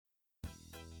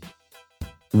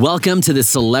Welcome to the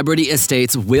Celebrity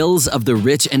Estates Wills of the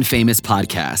Rich and Famous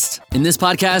podcast. In this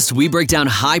podcast, we break down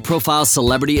high-profile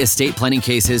celebrity estate planning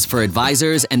cases for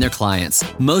advisors and their clients.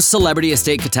 Most celebrity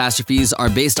estate catastrophes are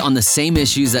based on the same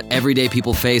issues that everyday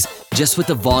people face, just with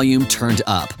the volume turned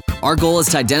up. Our goal is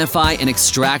to identify and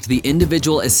extract the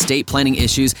individual estate planning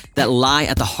issues that lie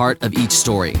at the heart of each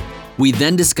story. We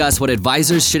then discuss what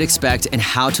advisors should expect and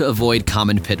how to avoid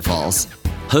common pitfalls.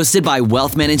 Hosted by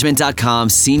WealthManagement.com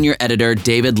Senior Editor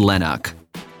David Lennox.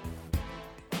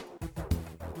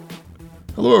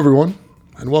 Hello, everyone,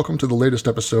 and welcome to the latest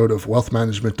episode of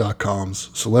WealthManagement.com's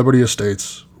Celebrity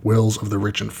Estates Wills of the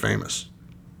Rich and Famous.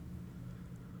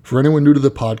 For anyone new to the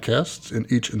podcast, in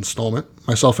each installment,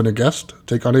 myself and a guest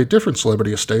take on a different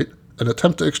celebrity estate and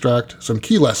attempt to extract some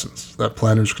key lessons that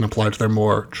planners can apply to their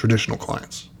more traditional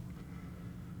clients.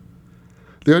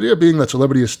 The idea being that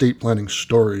celebrity estate planning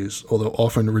stories, although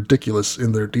often ridiculous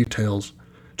in their details,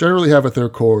 generally have at their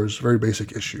cores very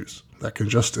basic issues that can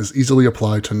just as easily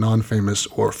apply to non-famous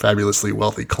or fabulously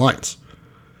wealthy clients.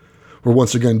 We're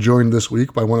once again joined this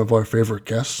week by one of our favorite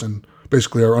guests and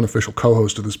basically our unofficial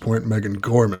co-host at this point, Megan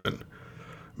Gorman.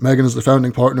 Megan is the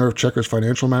founding partner of Checkers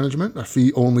Financial Management, a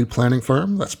fee-only planning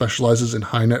firm that specializes in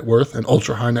high net worth and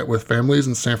ultra-high net worth families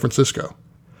in San Francisco.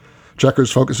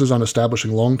 Checkers focuses on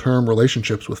establishing long-term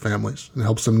relationships with families and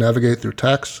helps them navigate through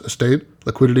tax, estate,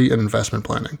 liquidity, and investment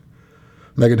planning.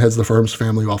 Megan heads the firm's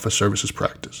family office services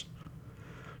practice.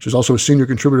 She's also a senior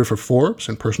contributor for Forbes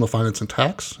in personal finance and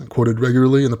tax, and quoted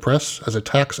regularly in the press as a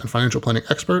tax and financial planning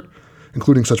expert,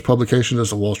 including such publications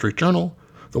as the Wall Street Journal,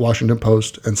 the Washington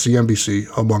Post, and CNBC,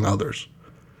 among others.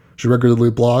 She regularly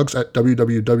blogs at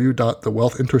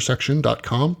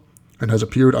www.thewealthintersection.com and has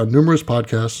appeared on numerous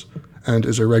podcasts and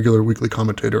is a regular weekly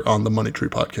commentator on the Money Tree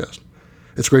podcast.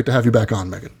 It's great to have you back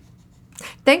on, Megan.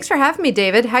 Thanks for having me,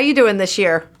 David. How you doing this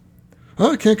year?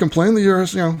 I can't complain. The year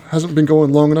hasn't been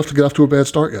going long enough to get off to a bad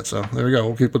start yet, so there we go.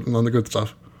 We'll keep it on the good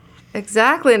stuff.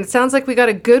 Exactly, and it sounds like we got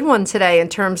a good one today in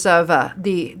terms of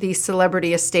the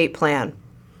celebrity estate plan.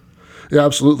 Yeah,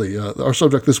 absolutely. Our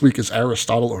subject this week is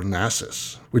Aristotle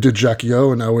Onassis. We did Jackie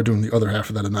O, and now we're doing the other half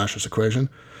of that Onassis equation.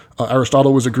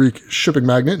 Aristotle was a Greek shipping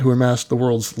magnate who amassed the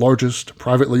world's largest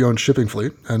privately owned shipping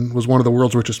fleet and was one of the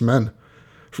world's richest men.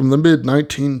 From the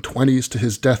mid-1920s to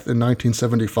his death in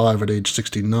 1975 at age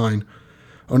 69,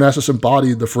 Onassis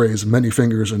embodied the phrase many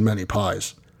fingers and many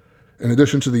pies. In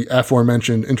addition to the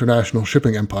aforementioned international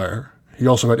shipping empire, he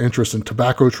also had interest in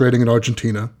tobacco trading in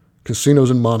Argentina,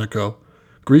 casinos in Monaco,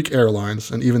 Greek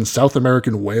airlines, and even South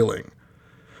American whaling,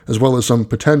 as well as some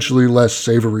potentially less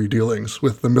savory dealings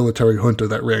with the military junta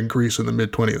that ran Greece in the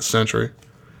mid-20th century.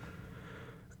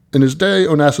 In his day,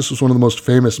 Onassis was one of the most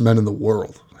famous men in the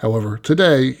world. However,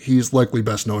 today, he's likely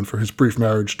best known for his brief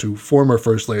marriage to former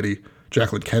First Lady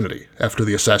Jacqueline Kennedy after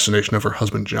the assassination of her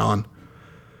husband John.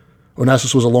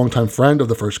 Onassis was a longtime friend of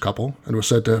the first couple and was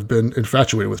said to have been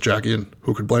infatuated with Jackie, and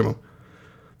who could blame him?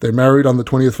 They married on the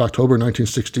 20th of October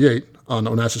 1968 on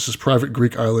Onassis' private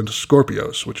Greek island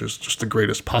Scorpios, which is just the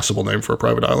greatest possible name for a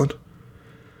private island.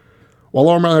 While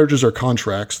all marriages are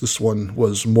contracts, this one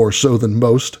was more so than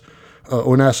most.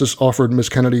 Onassis offered Miss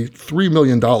Kennedy $3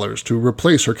 million to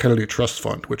replace her Kennedy Trust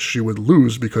Fund, which she would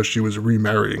lose because she was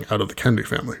remarrying out of the Kennedy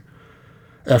family.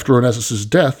 After Onassis'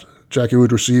 death, Jackie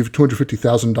would receive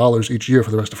 $250,000 each year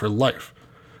for the rest of her life,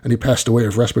 and he passed away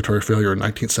of respiratory failure in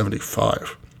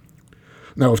 1975.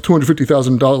 Now, if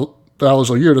 $250,000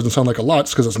 a year doesn't sound like a lot,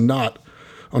 it's because it's not.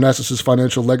 Onassis'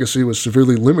 financial legacy was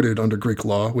severely limited under Greek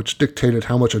law, which dictated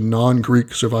how much a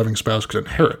non-Greek surviving spouse could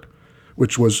inherit,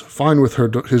 which was fine with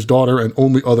his daughter and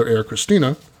only other heir,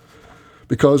 Christina,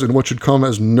 because in what should come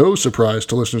as no surprise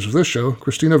to listeners of this show,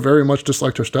 Christina very much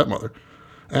disliked her stepmother.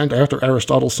 And after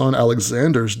Aristotle's son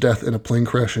Alexander's death in a plane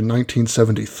crash in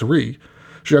 1973,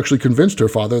 she actually convinced her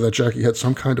father that Jackie had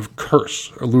some kind of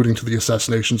curse, alluding to the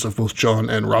assassinations of both John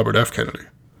and Robert F. Kennedy.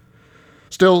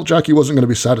 Still, Jackie wasn't going to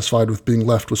be satisfied with being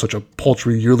left with such a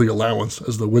paltry yearly allowance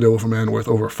as the widow of a man worth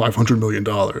over $500 million.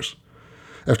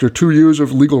 After 2 years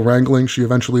of legal wrangling, she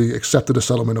eventually accepted a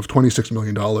settlement of $26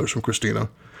 million from Christina,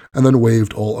 and then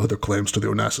waived all other claims to the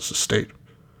Onassis estate.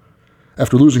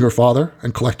 After losing her father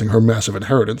and collecting her massive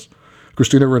inheritance,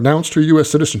 Christina renounced her U.S.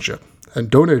 citizenship and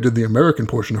donated the American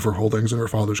portion of her holdings in her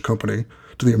father's company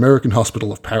to the American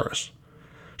Hospital of Paris.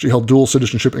 She held dual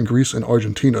citizenship in Greece and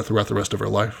Argentina throughout the rest of her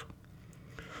life.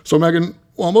 So, Megan,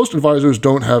 while most advisors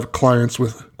don't have clients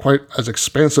with quite as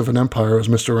expansive an empire as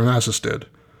Mr. Onassis did,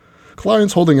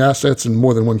 clients holding assets in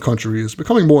more than one country is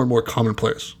becoming more and more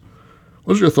commonplace.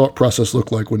 What does your thought process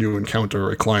look like when you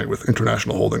encounter a client with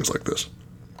international holdings like this?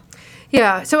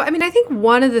 Yeah, so I think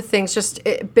one of the things, just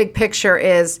big picture,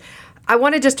 is I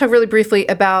want to just talk really briefly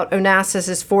about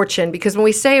Onassis's fortune, because when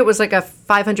we say it was like a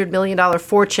 $500 million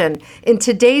fortune, in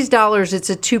today's dollars, it's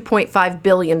a $2.5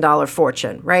 billion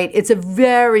fortune, right? It's a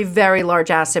very, very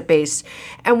large asset base.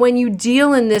 And when you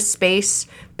deal in this space,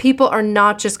 people are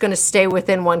not just going to stay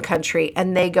within one country,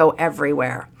 and they go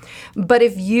everywhere. But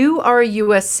if you are a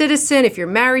U.S. citizen, if you're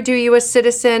married to a U.S.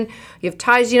 citizen, you have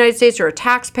ties to the United States, or a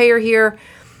taxpayer here,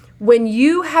 when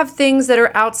you have things that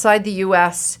are outside the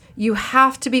U.S., you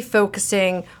have to be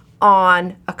focusing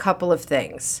on a couple of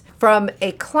things. From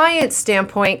a client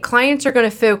standpoint, clients are going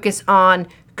to focus on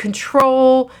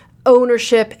control,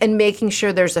 ownership, and making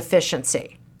sure there's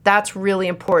efficiency. That's really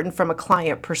important from a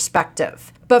client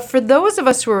perspective. But for those of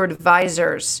us who are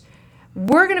advisors,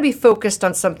 we're going to be focused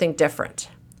on something different.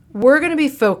 We're going to be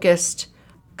focused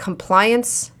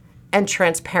compliance and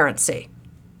transparency.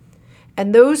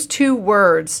 And those two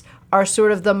words are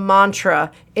sort of the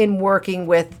mantra in working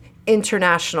with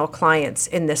international clients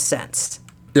in this sense.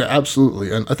 Yeah,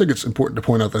 absolutely. And I think it's important to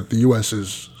point out that the U.S.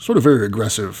 is sort of very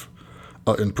aggressive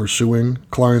in pursuing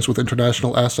clients with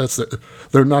international assets. That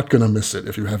they're not going to miss it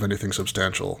if you have anything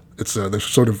substantial. It's the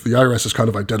IRS has kind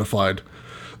of identified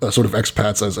sort of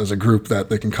expats as a group that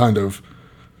they can kind of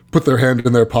put their hand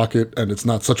in their pocket, and it's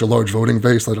not such a large voting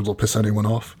base that it'll piss anyone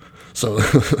off. So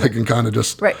they can kind of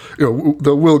just, right. They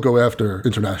will go after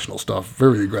international stuff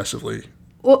very aggressively.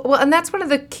 Well, and that's one of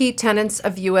the key tenets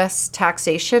of U.S.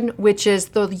 taxation, which is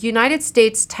the United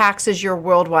States taxes your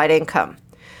worldwide income.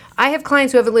 I have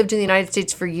clients who haven't lived in the United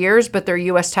States for years, but they're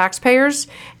U.S. taxpayers,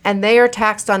 and they are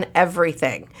taxed on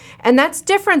everything. And that's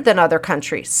different than other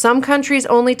countries. Some countries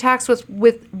only tax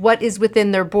with what is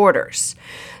within their borders.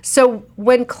 So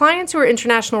when clients who are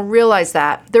international realize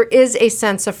that, there is a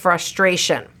sense of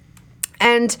frustration.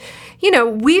 And,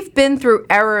 we've been through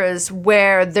eras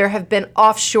where there have been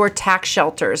offshore tax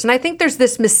shelters. And I think there's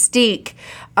this mystique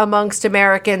amongst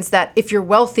Americans that if you're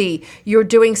wealthy, you're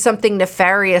doing something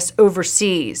nefarious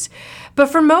overseas.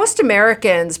 But for most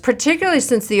Americans, particularly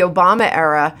since the Obama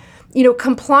era,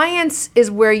 compliance is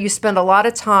where you spend a lot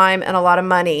of time and a lot of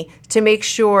money to make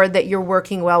sure that you're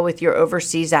working well with your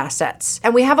overseas assets.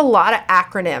 And we have a lot of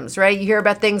acronyms, right? You hear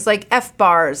about things like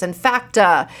FBARs and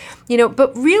FACTA,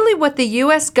 but really what the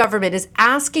U.S. government is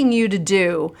asking you to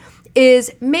do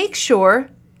is make sure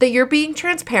that you're being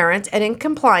transparent and in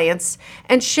compliance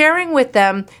and sharing with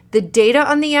them the data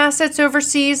on the assets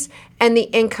overseas and the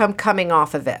income coming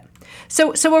off of it.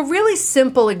 So a really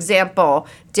simple example,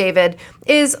 David,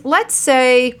 is let's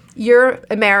say you're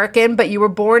American, but you were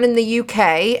born in the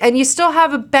UK and you still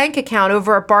have a bank account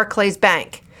over at Barclays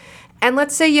Bank. And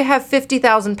let's say you have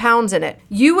 50,000 pounds in it.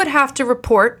 You would have to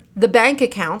report the bank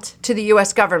account to the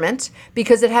US government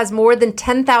because it has more than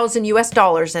 10,000 US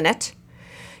dollars in it.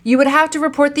 You would have to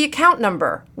report the account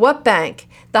number, what bank,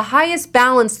 the highest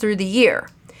balance through the year.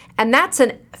 And that's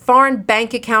a foreign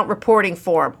bank account reporting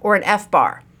form, or an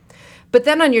FBAR. But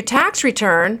then on your tax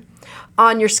return,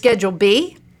 on your Schedule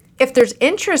B, if there's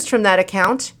interest from that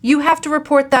account, you have to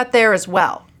report that there as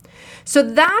well. So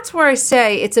that's where I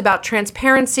say it's about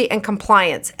transparency and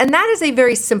compliance. And that is a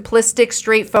very simplistic,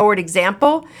 straightforward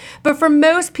example. But for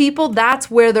most people, that's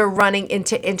where they're running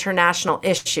into international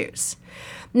issues.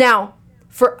 Now,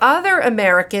 for other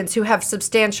Americans who have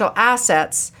substantial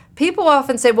assets, people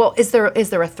often say, well, is there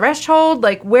a threshold?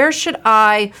 Like, where should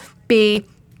I be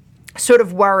sort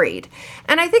of worried?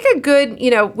 And I think a good,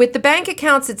 with the bank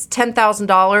accounts, it's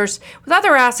 $10,000. With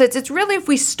other assets, it's really if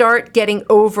we start getting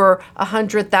over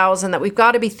 $100,000 that we've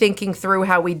got to be thinking through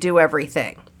how we do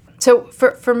everything. So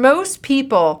for most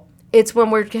people, it's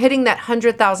when we're hitting that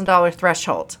 $100,000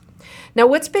 threshold. Now,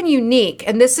 what's been unique,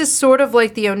 and this is sort of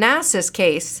like the Onassis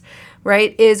case,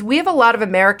 right, is we have a lot of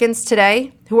Americans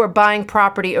today who are buying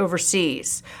property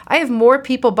overseas. I have more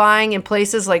people buying in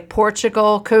places like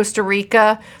Portugal, Costa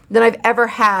Rica than I've ever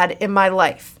had in my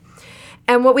life.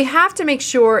 And what we have to make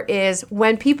sure is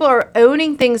when people are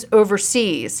owning things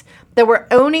overseas, that we're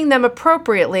owning them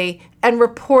appropriately and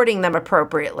reporting them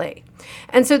appropriately.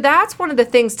 And so that's one of the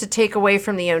things to take away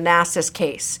from the Onassis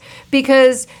case,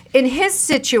 because in his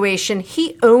situation,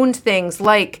 he owned things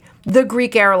like the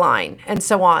Greek airline and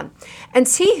so on. And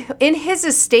in his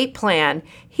estate plan,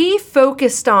 he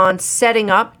focused on setting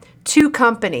up two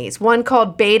companies, one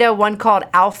called Beta, one called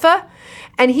Alpha.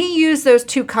 And he used those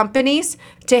two companies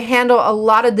to handle a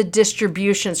lot of the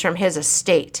distributions from his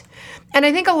estate. And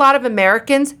I think a lot of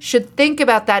Americans should think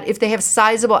about that if they have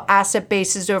sizable asset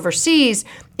bases overseas,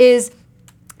 is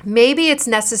maybe it's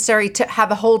necessary to have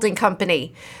a holding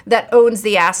company that owns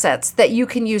the assets that you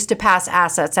can use to pass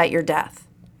assets at your death.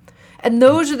 And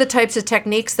those are the types of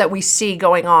techniques that we see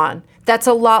going on. That's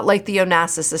a lot like the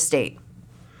Onassis estate.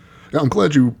 Yeah, I'm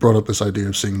glad you brought up this idea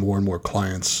of seeing more and more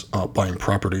clients buying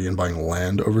property and buying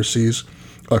land overseas.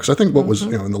 Because I think what was,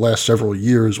 in the last several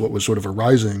years, what was sort of a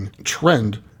rising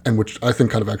trend, and which I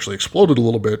think kind of actually exploded a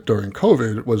little bit during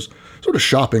COVID, was sort of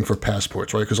shopping for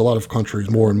passports, right? Because a lot of countries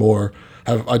more and more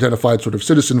have identified sort of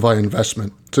citizenship by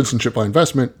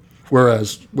investment,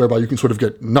 whereby you can sort of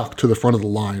get knocked to the front of the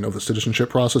line of the citizenship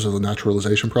process or the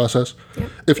naturalization process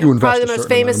if you invest. Probably the most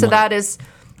famous of that is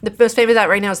the most famous of that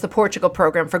right now is the Portugal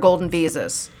program for golden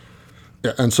visas.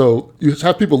 Yeah, and so you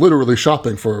have people literally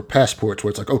shopping for passports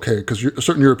where it's like, okay, because a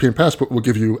certain European passport will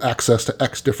give you access to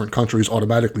X different countries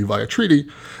automatically via treaty.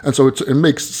 And so it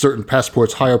makes certain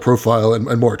passports higher profile and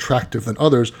more attractive than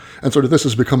others. And sort of this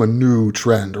has become a new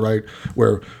trend, right?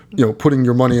 Where, putting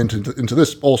your money into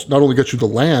this also not only gets you the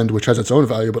land, which has its own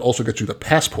value, but also gets you the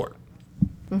passport.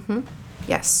 Mm-hmm.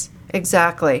 Yes.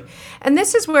 Exactly. And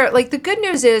this is where, the good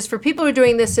news is for people who are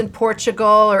doing this in Portugal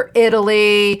or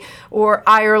Italy or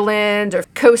Ireland or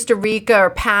Costa Rica or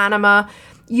Panama,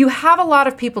 you have a lot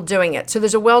of people doing it. So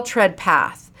there's a well-tread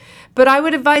path. But I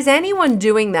would advise anyone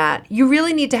doing that, you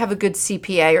really need to have a good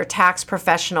CPA or tax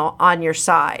professional on your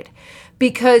side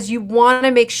because you want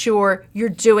to make sure you're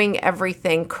doing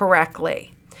everything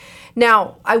correctly.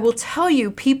 Now, I will tell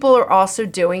you, people are also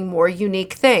doing more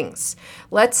unique things.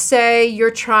 Let's say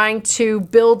you're trying to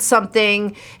build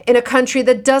something in a country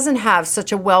that doesn't have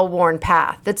such a well-worn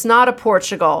path, that's not a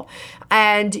Portugal,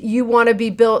 and you want to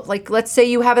be built, let's say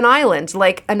you have an island,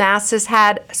 like Onassis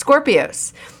had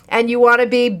Scorpios, and you want to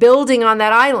be building on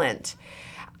that island.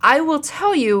 I will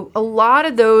tell you, a lot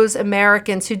of those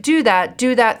Americans who do that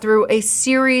through a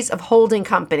series of holding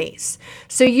companies.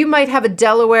 So you might have a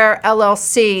Delaware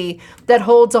LLC that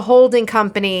holds a holding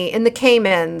company in the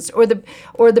Caymans or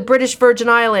the British Virgin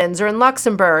Islands or in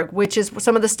Luxembourg, which is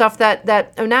some of the stuff that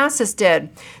Onassis did,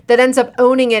 that ends up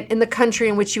owning it in the country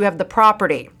in which you have the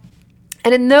property.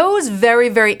 And in those very,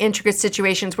 very intricate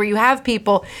situations where you have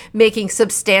people making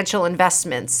substantial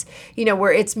investments,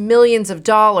 where it's millions of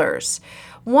dollars,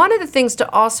 one of the things to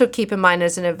also keep in mind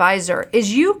as an advisor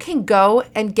is you can go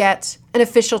and get an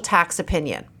official tax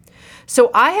opinion. So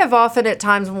I have often at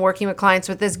times when working with clients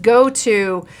with this, go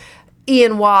to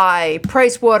E&Y,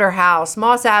 Price Waterhouse,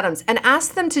 Moss Adams, and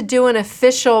ask them to do an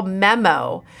official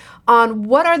memo on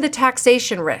what are the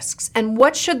taxation risks and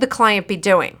what should the client be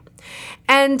doing.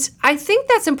 And I think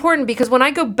that's important because when I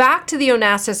go back to the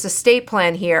Onassis estate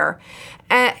plan here,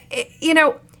 he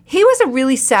was a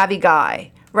really savvy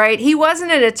guy. Right? He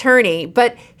wasn't an attorney,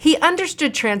 but he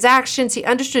understood transactions. He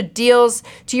understood deals.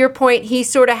 To your point, he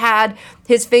sort of had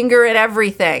his finger in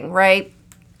everything, right?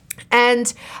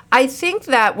 And I think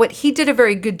that what he did a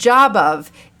very good job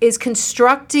of is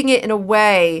constructing it in a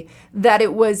way that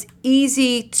it was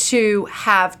easy to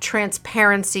have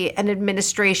transparency and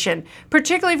administration,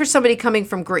 particularly for somebody coming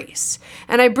from Greece.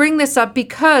 And I bring this up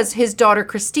because his daughter,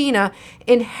 Christina,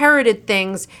 inherited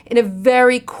things in a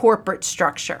very corporate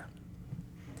structure.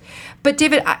 But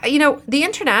David, the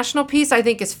international piece I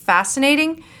think is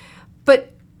fascinating,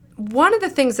 but one of the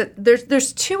things that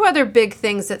there's two other big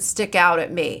things that stick out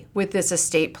at me with this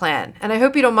estate plan, and I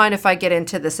hope you don't mind if I get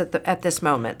into this at this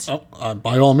moment.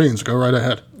 By all means, go right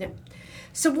ahead. Yeah.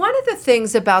 So one of the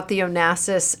things about the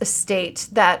Onassis estate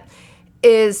that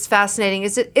is fascinating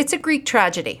is it's a Greek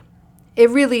tragedy.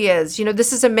 It really is.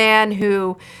 This is a man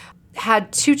who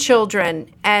had 2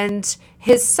 children, and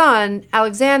his son,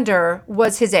 Alexander,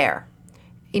 was his heir.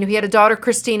 He had a daughter,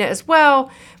 Christina, as well,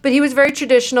 but he was very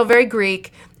traditional, very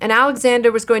Greek, and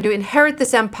Alexander was going to inherit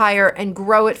this empire and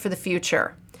grow it for the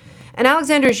future. And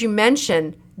Alexander, as you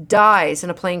mentioned, dies in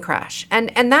a plane crash.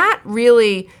 And that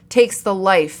really takes the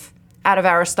life out of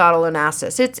Aristotle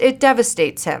Onassis. It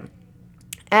devastates him.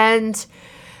 And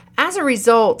as a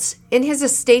result, in his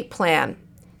estate plan,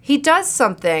 he does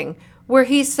something where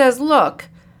he says, look,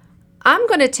 I'm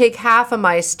going to take half of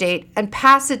my estate and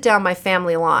pass it down my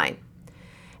family line.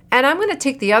 And I'm going to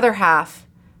take the other half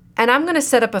and I'm going to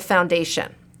set up a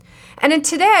foundation. And in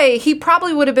today, he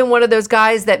probably would have been one of those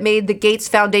guys that made the Gates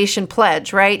Foundation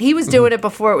pledge, right? He was doing it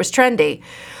before it was trendy.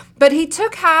 But he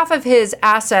took half of his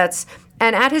assets,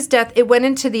 and at his death, it went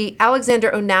into the Alexander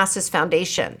Onassis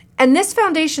Foundation. And this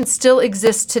foundation still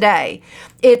exists today.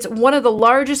 It's one of the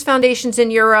largest foundations in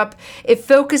Europe. It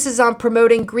focuses on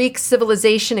promoting Greek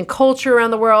civilization and culture around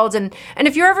the world. And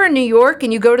if you're ever in New York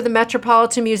and you go to the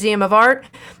Metropolitan Museum of Art,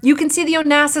 you can see the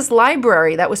Onassis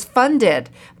Library that was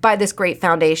funded by this great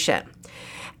foundation.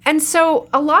 And so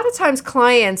a lot of times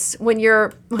clients, when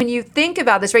you think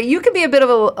about this, right, you can be a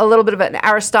little bit of an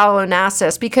Aristotle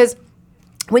Onassis, because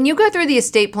when you go through the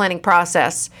estate planning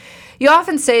process, you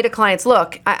often say to clients,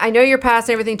 look, I know you're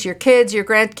passing everything to your kids, your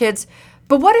grandkids,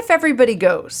 but what if everybody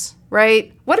goes?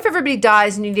 right? What if everybody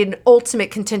dies and you need an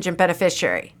ultimate contingent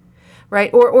beneficiary,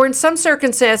 right? Or in some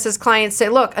circumstances, clients say,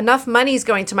 look, enough money is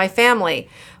going to my family.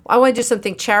 I want to do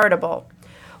something charitable.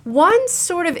 One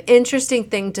sort of interesting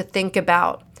thing to think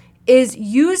about is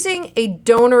using a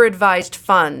donor-advised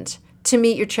fund to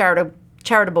meet your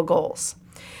charitable goals.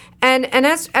 And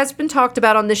as been talked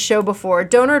about on this show before,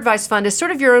 donor advised fund is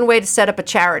sort of your own way to set up a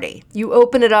charity. You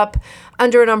open it up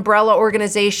under an umbrella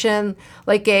organization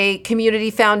like a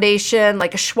community foundation,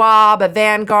 like a Schwab, a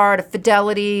Vanguard, a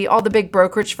Fidelity, all the big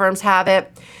brokerage firms have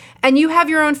it. And you have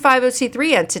your own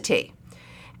 501c3 entity.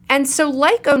 And so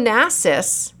like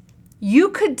Onassis, you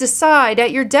could decide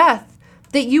at your death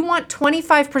that you want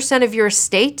 25% of your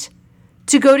estate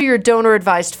to go to your donor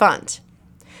advised fund.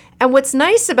 And what's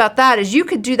nice about that is you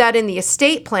could do that in the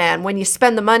estate plan when you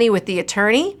spend the money with the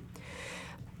attorney.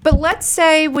 But let's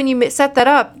say when you set that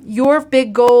up, your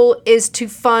big goal is to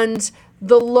fund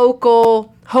the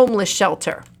local homeless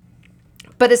shelter.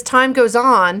 But as time goes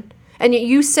on, and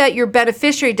you set your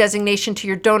beneficiary designation to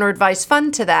your donor advised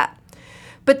fund to that.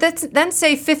 But then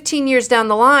say 15 years down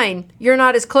the line, you're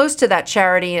not as close to that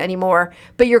charity anymore,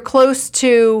 but you're close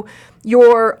to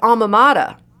your alma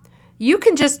mater. You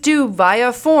can just do via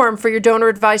a form for your donor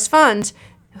advised fund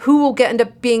who will end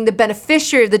up being the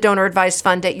beneficiary of the donor advised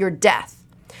fund at your death.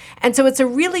 And so it's a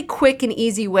really quick and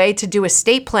easy way to do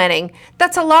estate planning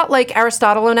that's a lot like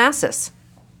Aristotle Onassis.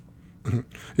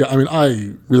 Yeah, I mean,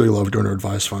 I really love donor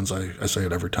advised funds. I say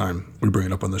it every time we bring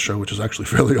it up on the show, which is actually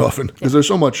fairly often, because there's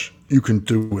so much you can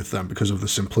do with them because of the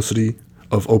simplicity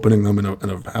of opening them and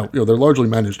of how, they're largely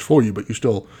managed for you, but you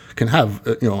still can have,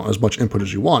 as much input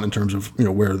as you want in terms of,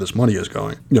 where this money is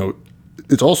going.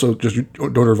 It's also just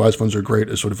donor advised funds are great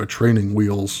as sort of a training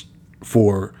wheels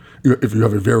for if you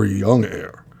have a very young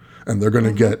heir and they're going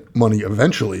to get money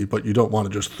eventually, but you don't want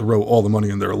to just throw all the money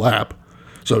in their lap.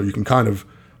 So you can kind of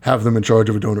have them in charge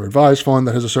of a donor advised fund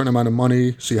that has a certain amount of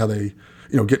money, see how they,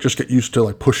 get used to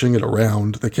like pushing it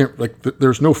around. They can't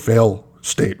there's no fail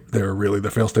state there really.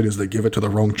 The fail state is they give it to the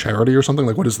wrong charity or something.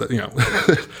 Like what is that?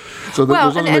 So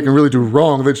there's nothing they can really do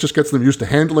wrong. It just gets them used to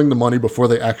handling the money before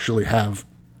they actually have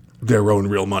their own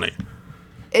real money.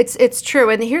 It's true.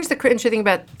 And here's the interesting thing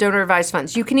about donor advised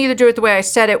funds. You can either do it the way I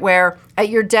said it, where at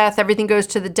your death, everything goes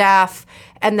to the DAF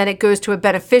and then it goes to a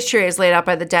beneficiary as laid out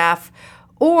by the DAF,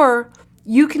 or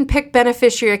you can pick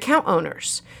beneficiary account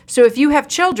owners. So if you have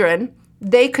children,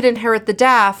 they could inherit the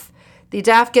DAF. The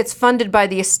DAF gets funded by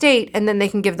the estate, and then they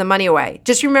can give the money away.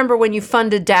 Just remember, when you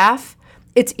fund a DAF,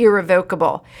 it's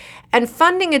irrevocable. And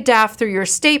funding a DAF through your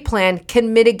estate plan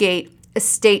can mitigate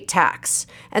estate tax.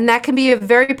 And that can be a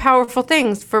very powerful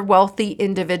thing for wealthy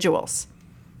individuals.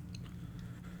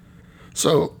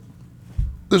 So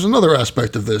there's another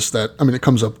aspect of this that, it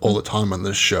comes up all the time on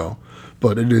this show,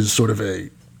 but it is sort of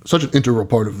such an integral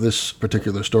part of this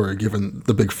particular story, given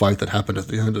the big fight that happened at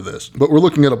the end of this. But we're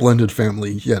looking at a blended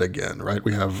family yet again, right?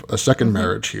 We have a second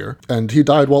marriage here, and he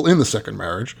died while in the second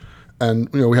marriage.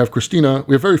 And, we have Christina.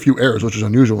 We have very few heirs, which is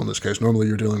unusual in this case. Normally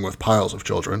you're dealing with piles of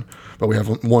children, but we have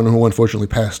one who unfortunately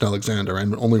passed Alexander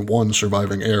and only one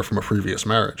surviving heir from a previous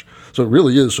marriage. So it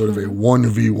really is sort of a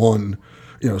 1v1,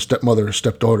 stepmother,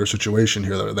 stepdaughter situation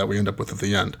here that we end up with at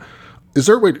the end. Is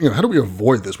there a way, how do we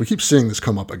avoid this? We keep seeing this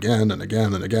come up again and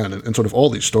again and again, and sort of all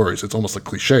these stories. It's almost like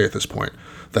cliche at this point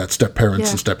that step-parents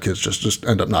and step-kids just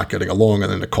end up not getting along,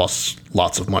 and then it costs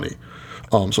lots of money.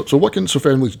 So what can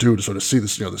families do to sort of see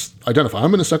this, this identify,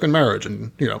 I'm in a second marriage,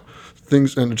 and,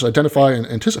 things, and just identify and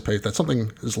anticipate that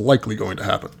something is likely going to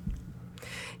happen?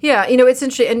 Yeah, it's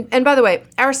interesting. And by the way,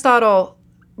 Aristotle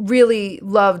really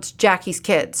loved Jackie's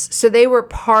kids. So they were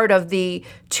part of the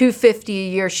 $250 a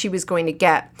year she was going to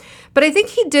get. But I think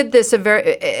he did this in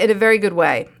a very good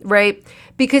way, right?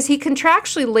 Because he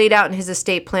contractually laid out in his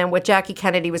estate plan what Jackie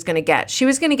Kennedy was going to get. She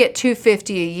was going to get $250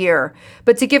 a year.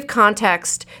 But to give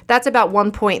context, that's about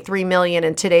 $1.3 million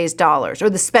in today's dollars, or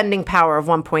the spending power of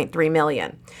 $1.3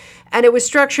 million. And it was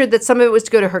structured that some of it was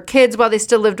to go to her kids while they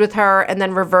still lived with her and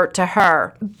then revert to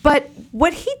her. But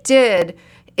what he did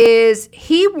is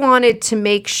he wanted to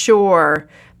make sure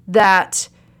that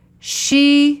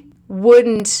she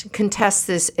wouldn't contest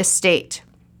this estate.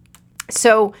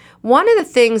 So one of the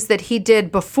things that he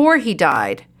did before he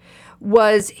died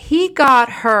was he got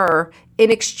her,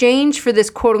 in exchange for this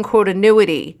quote-unquote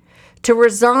annuity, to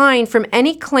resign from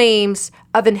any claims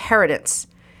of inheritance.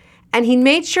 And he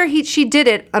made sure she did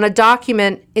it on a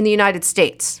document in the United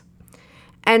States.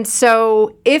 And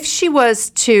so if she was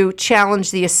to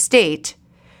challenge the estate,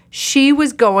 she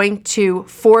was going to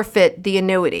forfeit the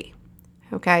annuity,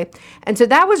 okay? And so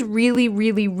that was really,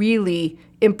 really, really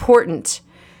important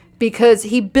because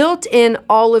he built in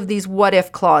all of these what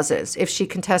if clauses if she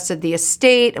contested the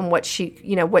estate and what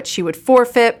she would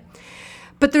forfeit.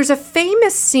 But there's a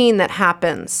famous scene that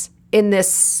happens in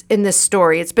this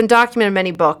story. It's been documented in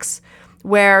many books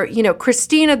where,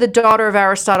 Christina, the daughter of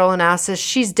Aristotle Onassis,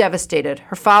 she's devastated.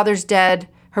 Her father's dead.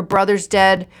 Her brother's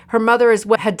dead. Her mother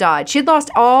had died. She had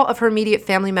lost all of her immediate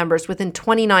family members within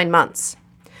 29 months.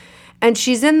 And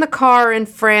she's in the car in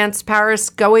France,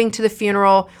 Paris, going to the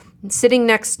funeral, sitting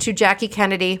next to Jackie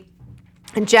Kennedy.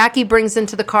 And Jackie brings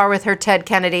into the car with her Ted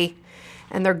Kennedy.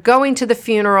 And they're going to the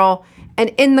funeral. And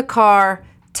in the car,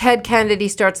 Ted Kennedy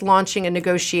starts launching a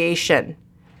negotiation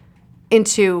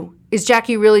into, is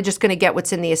Jackie really just going to get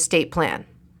what's in the estate plan?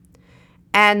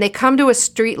 And they come to a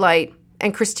streetlight,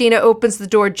 and Christina opens the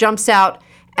door, jumps out,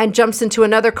 and jumps into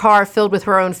another car filled with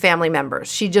her own family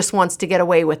members. She just wants to get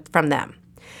away from them.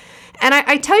 And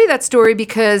I tell you that story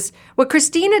because what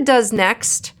Christina does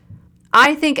next,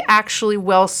 I think actually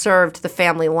well served the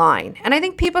family line. And I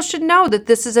think people should know that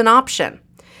this is an option.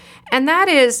 And that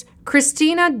is,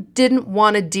 Christina didn't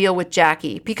want to deal with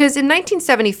Jackie because in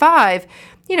 1975,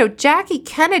 Jackie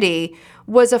Kennedy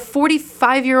was a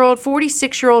 45-year-old,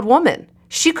 46-year-old woman.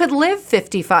 She could live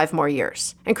 55 more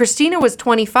years. And Christina was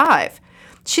 25.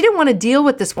 She didn't want to deal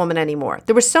with this woman anymore.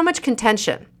 There was so much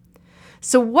contention.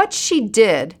 So what she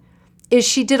did is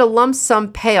she did a lump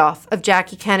sum payoff of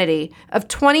Jackie Kennedy of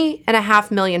 $20.5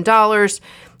 million,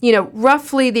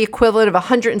 roughly the equivalent of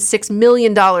 $106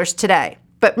 million today.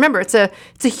 But remember, it's a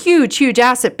huge, huge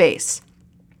asset base.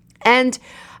 And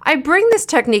I bring this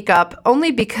technique up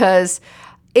only because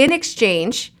in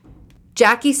exchange,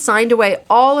 Jackie signed away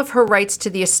all of her rights to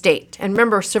the estate. And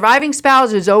remember, surviving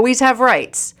spouses always have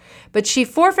rights. But she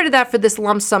forfeited that for this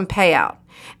lump sum payout.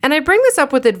 And I bring this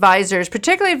up with advisors,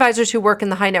 particularly advisors who work in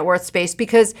the high net worth space,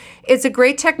 because it's a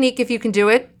great technique if you can do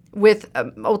it with,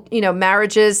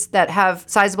 marriages that have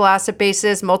sizable asset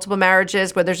bases, multiple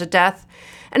marriages where there's a death.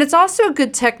 And it's also a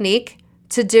good technique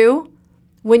to do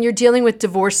when you're dealing with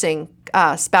divorcing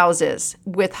spouses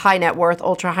with high net worth,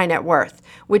 ultra high net worth,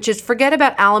 which is forget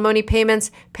about alimony payments,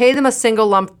 pay them a single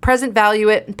lump, present value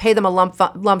it, and pay them a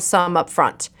lump sum up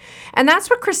front. And that's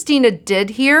what Christina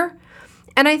did here.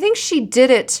 And I think she did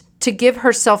it to give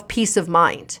herself peace of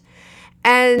mind.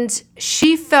 And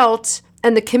she felt,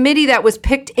 and the committee that was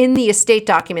picked in the estate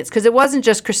documents, because it wasn't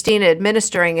just Christina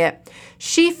administering it,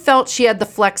 she felt she had the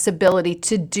flexibility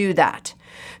to do that.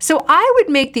 So I would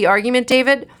make the argument,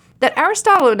 David, that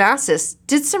Aristotle Onassis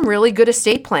did some really good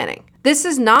estate planning. This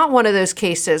is not one of those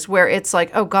cases where it's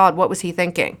like, oh God, what was he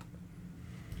thinking?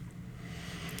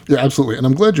 Yeah, absolutely. And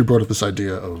I'm glad you brought up this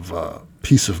idea of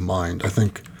peace of mind. I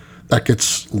think that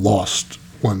gets lost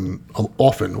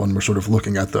often when we're sort of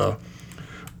looking at the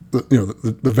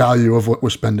value of what we're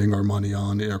spending our money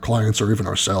on, our clients or even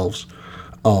ourselves,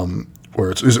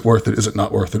 where is it worth it? Is it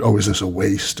not worth it? Oh, is this a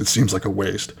waste? It seems like a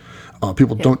waste.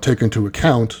 People don't take into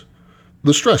account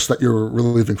the stress that you're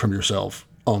relieving from yourself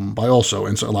by also,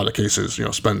 in a lot of cases,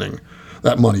 spending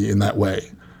that money in that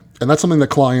way. And that's something that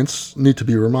clients need to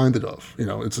be reminded of.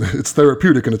 It's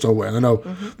therapeutic in its own way. And I know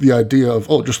the idea of,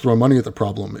 just throw money at the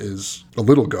problem is a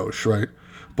little gauche, right?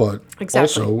 But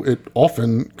also it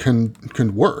often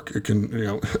can work. It can,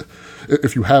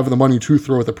 if you have the money to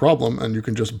throw at the problem and you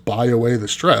can just buy away the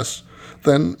stress,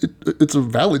 then it's a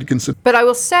valid consideration. But I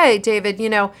will say, David,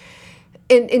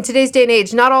 in today's day and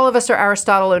age, not all of us are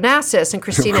Aristotle Onassis and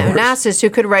Christina Onassis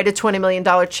who could write a $20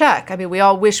 million check. I mean, we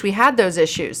all wish we had those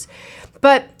issues.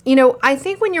 But, I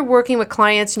think when you're working with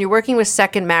clients and you're working with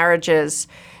second marriages,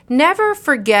 never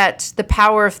forget the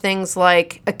power of things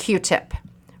like a Q-tip,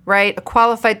 right? A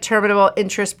qualified terminable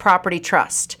interest property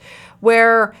trust,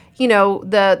 where,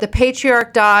 the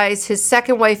patriarch dies, his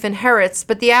second wife inherits,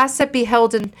 but the asset be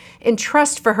held in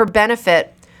trust for her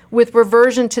benefit with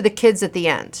reversion to the kids at the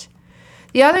end.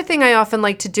 The other thing I often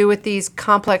like to do with these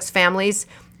complex families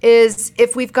is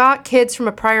if we've got kids from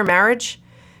a prior marriage,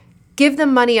 give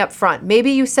them money up front.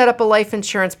 Maybe you set up a life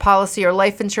insurance policy or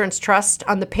life insurance trust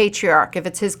on the patriarch if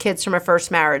it's his kids from a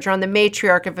first marriage, or on the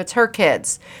matriarch if it's her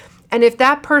kids. And if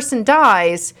that person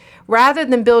dies, rather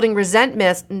than building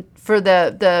resentment for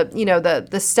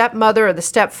the stepmother or the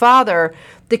stepfather,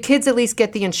 the kids at least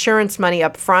get the insurance money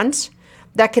up front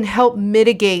that can help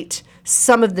mitigate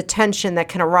some of the tension that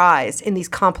can arise in these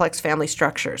complex family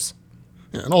structures.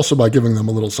 Yeah, and also by giving them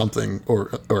a little something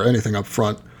or anything up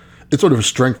front, it sort of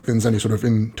strengthens any sort of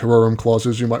in terrorem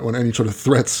clauses you might want, any sort of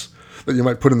threats that you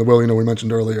might put in the will. We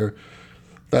mentioned earlier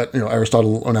that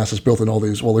Aristotle Onassis built in all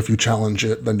these, well, if you challenge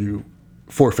it, then you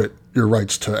forfeit your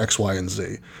rights to X, Y, and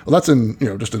Z. Well, that's in,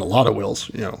 just in a lot of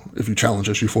wills. If you challenge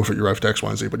this, you forfeit your right to X, Y,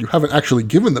 and Z, but you haven't actually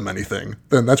given them anything,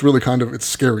 then that's really it's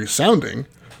scary sounding,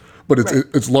 but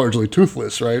it's largely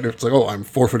toothless, right? If it's like, oh, I'm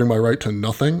forfeiting my right to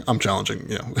nothing, I'm challenging,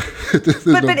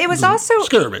 But it was also...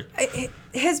 Scare me.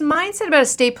 His mindset about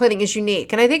estate planning is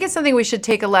unique, and I think it's something we should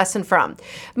take a lesson from.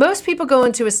 Most people go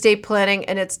into estate planning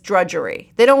and it's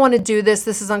drudgery. They don't want to do this.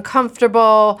 This is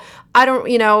uncomfortable. I don't,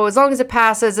 as long as it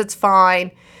passes, it's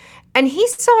fine. And he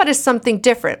saw it as something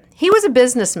different. He was a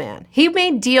businessman. He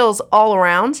made deals all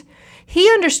around. He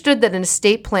understood that an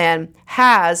estate plan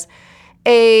has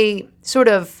a sort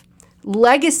of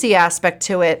legacy aspect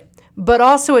to it, but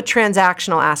also a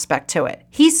transactional aspect to it.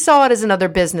 He saw it as another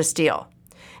business deal.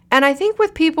 And I think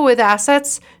with people with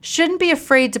assets, shouldn't be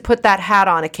afraid to put that hat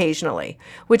on occasionally,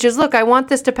 which is, look, I want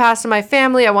this to pass to my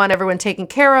family. I want everyone taken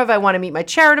care of. I want to meet my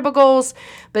charitable goals.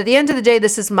 But at the end of the day,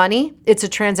 this is money. It's a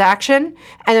transaction.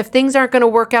 And if things aren't going to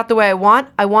work out the way I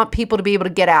want people to be able to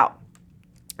get out.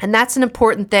 And that's an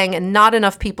important thing. And not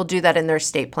enough people do that in their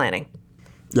estate planning.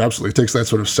 Yeah, absolutely. It takes that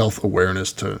sort of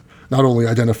self-awareness to not only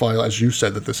identify, as you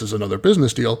said, that this is another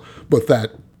business deal, but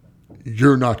that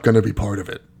you're not going to be part of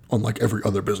it, unlike every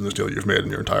other business deal you've made in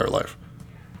your entire life.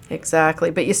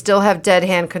 Exactly. But you still have dead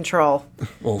hand control.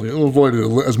 Well, you'll avoid it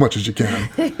as much as you can.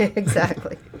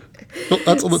 Exactly. Well,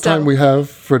 that's all the time we have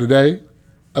for today.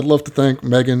 I'd love to thank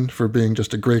Megan for being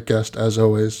just a great guest, as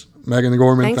always. Megan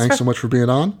Gorman, thanks so much for being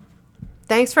on.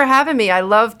 Thanks for having me. I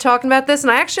love talking about this,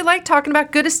 and I actually like talking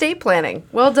about good estate planning.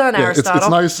 Well done, Aristotle. It's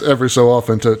nice every so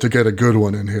often to get a good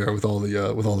one in here with all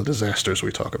the disasters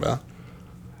we talk about.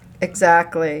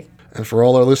 Exactly. And for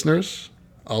all our listeners,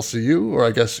 I'll see you, or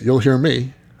I guess you'll hear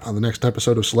me, on the next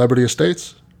episode of Celebrity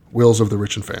Estates, Wills of the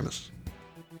Rich and Famous.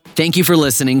 Thank you for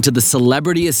listening to the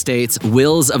Celebrity Estates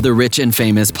Wills of the Rich and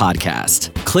Famous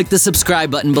podcast. Click the subscribe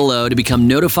button below to become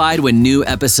notified when new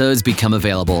episodes become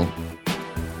available.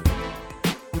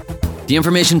 The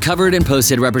information covered and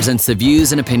posted represents the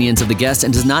views and opinions of the guest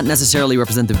and does not necessarily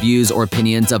represent the views or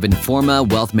opinions of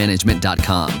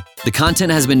InformaWealthManagement.com. The content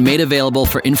has been made available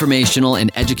for informational and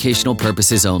educational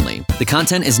purposes only. The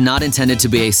content is not intended to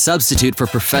be a substitute for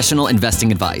professional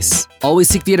investing advice. Always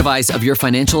seek the advice of your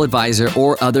financial advisor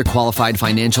or other qualified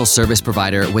financial service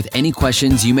provider with any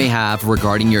questions you may have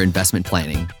regarding your investment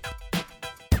planning.